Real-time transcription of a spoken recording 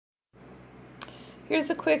Here's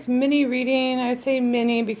a quick mini reading. I say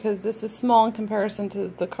mini because this is small in comparison to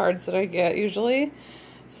the cards that I get usually.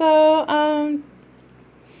 So I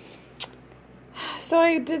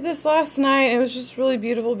did this last night. It was just really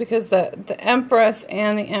beautiful because the Empress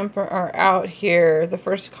and the Emperor are out here. The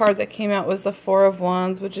first card that came out was the Four of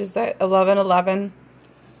Wands, which is that 1111,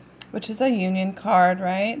 which is a union card,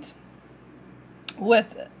 right?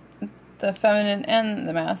 With the feminine and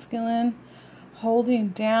the masculine holding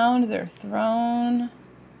down their throne,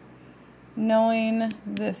 knowing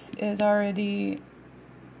this is already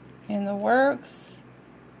in the works.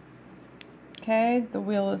 Okay, the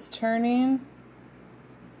wheel is turning.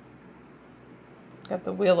 Got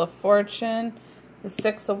the Wheel of Fortune, the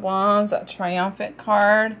Six of Wands, that triumphant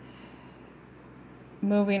card.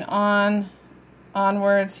 Moving on,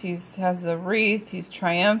 onwards, he has the wreath, he's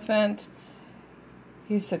triumphant,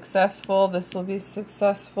 he's successful, this will be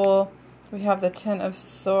successful. We have the Ten of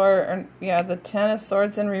Swords, the Ten of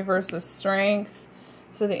Swords in reverse with strength.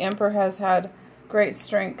 So the Emperor has had great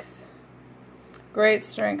strength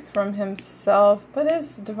from himself, but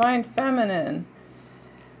is divine feminine,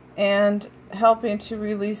 and helping to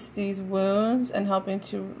release these wounds and helping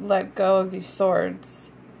to let go of these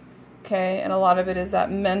swords. Okay, and a lot of it is that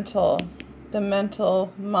the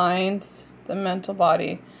mental mind, the mental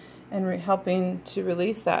body, and helping to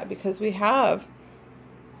release that, because we have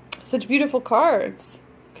such beautiful cards,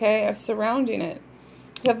 okay, surrounding it.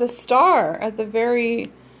 We have the Star at the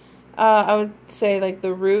very, I would say, like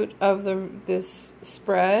the root of this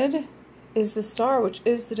spread is the Star, which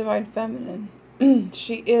is the divine feminine.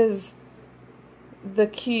 She is the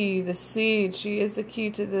key, the seed. She is the key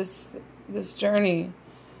to this journey.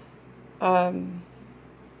 Finding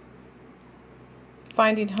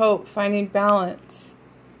hope, finding balance.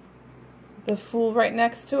 The Fool right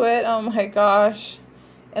next to it. Oh my gosh.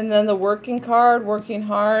 And then the Working card, working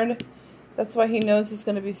hard. That's why he knows he's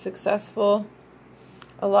going to be successful.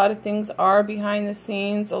 A lot of things are behind the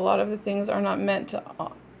scenes. A lot of the things are not meant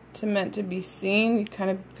to be seen. You kind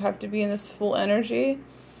of have to be in this full energy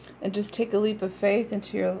and just take a leap of faith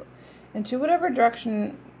into whatever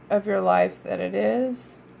direction of your life that it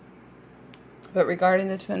is. But regarding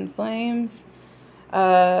the twin flames,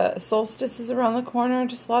 solstice is around the corner.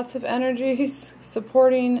 Just lots of energies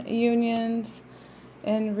supporting unions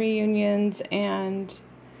and reunions, and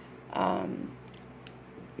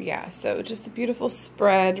yeah, so just a beautiful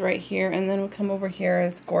spread right here. And then we come over here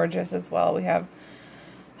is gorgeous as well. We have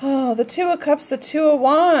the Two of Cups, the Two of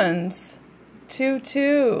Wands,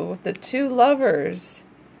 2-2 with the two lovers.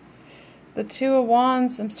 The Two of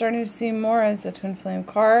Wands I'm starting to see more as a twin flame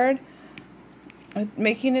card.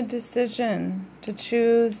 Making a decision to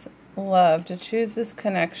choose love, to choose this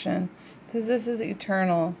connection, because this is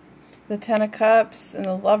eternal. The Ten of Cups and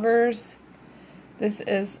the lovers, this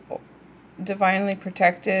is divinely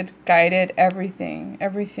protected, guided, everything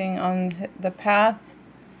on the path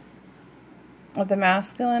of the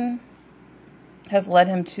masculine has led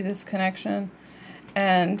him to this connection.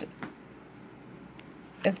 And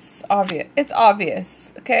it's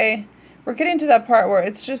obvious, okay? We're getting to that part where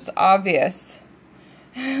it's just obvious.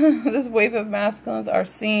 This wave of masculines are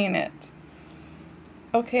seeing it.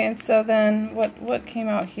 Okay, and so then what came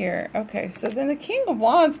out here? Okay, so then the King of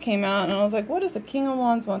Wands came out, and I was like, what does the King of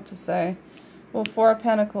Wands want to say? Well, Four of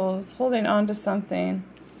Pentacles, holding on to something.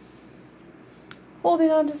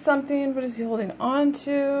 Holding on to something. What is he holding on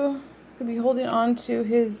to? Could be holding on to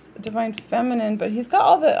his divine feminine, but he's got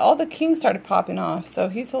all the kings started popping off. So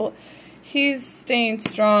he's staying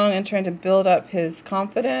strong and trying to build up his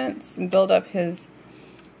confidence and build up his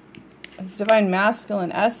divine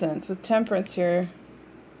masculine essence with Temperance here.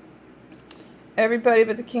 Everybody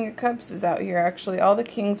but the King of Cups is out here, actually. All the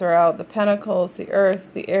kings are out. The Pentacles, the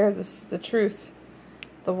Earth, the Air, the Truth,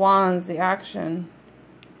 the Wands, the Action.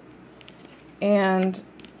 And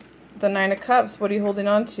the Nine of Cups, what are you holding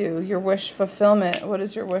on to? Your wish fulfillment. What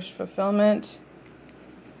is your wish fulfillment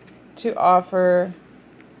to offer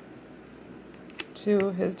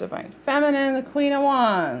to his divine feminine? The Queen of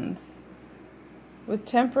Wands. With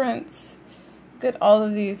Temperance. Look at all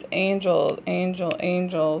of these angels,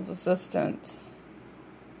 assistants.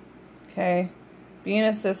 Okay, being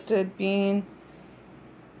assisted in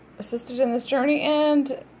this journey,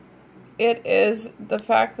 and it is the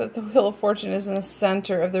fact that the Wheel of Fortune is in the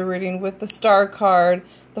center of the reading with the Star card,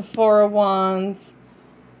 the Four of Wands.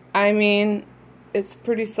 I mean, it's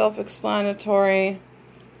pretty self-explanatory.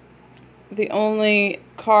 The only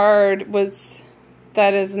card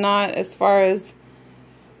that is not, as far as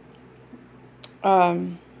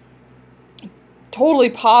totally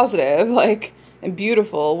positive, like, and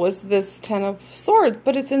beautiful, was this Ten of Swords,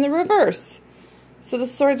 but it's in the reverse. So the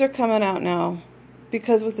swords are coming out now.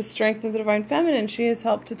 because with the strength of the Divine Feminine, she has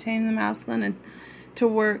helped to tame the masculine and to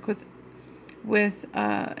work with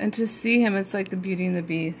and to see him. It's like the Beauty and the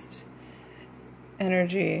Beast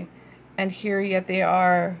energy. And here yet they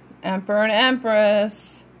are, Emperor and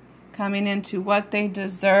Empress, coming into what they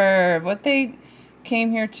deserve, what they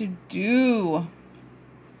came here to do,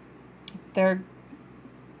 their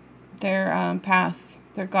path,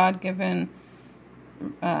 their God-given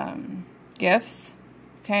gifts.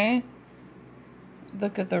 Okay,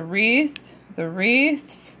 look at the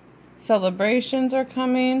wreaths, celebrations are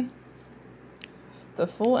coming, the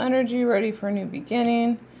full energy, ready for a new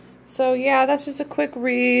beginning. So yeah, that's just a quick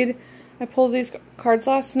read. I pulled these cards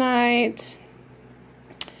last night.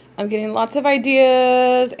 I'm getting lots of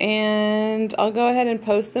ideas, and I'll go ahead and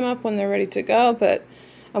post them up when they're ready to go, but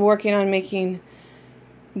I'm working on making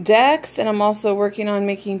decks, and I'm also working on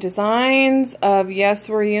making designs of Yes,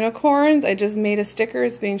 We're Unicorns. I just made a sticker.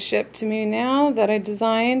 It's being shipped to me now that I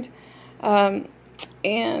designed, and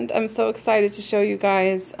I'm so excited to show you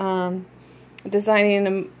guys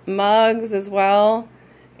designing mugs as well,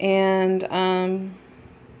 and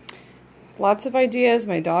lots of ideas.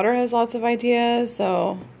 My daughter has lots of ideas,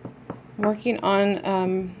 so I'm working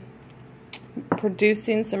on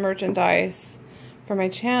producing some merchandise for my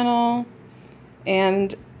channel,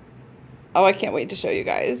 and oh, I can't wait to show you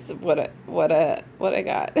guys what I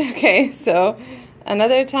got. Okay, so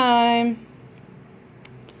another time.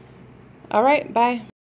 All right, bye.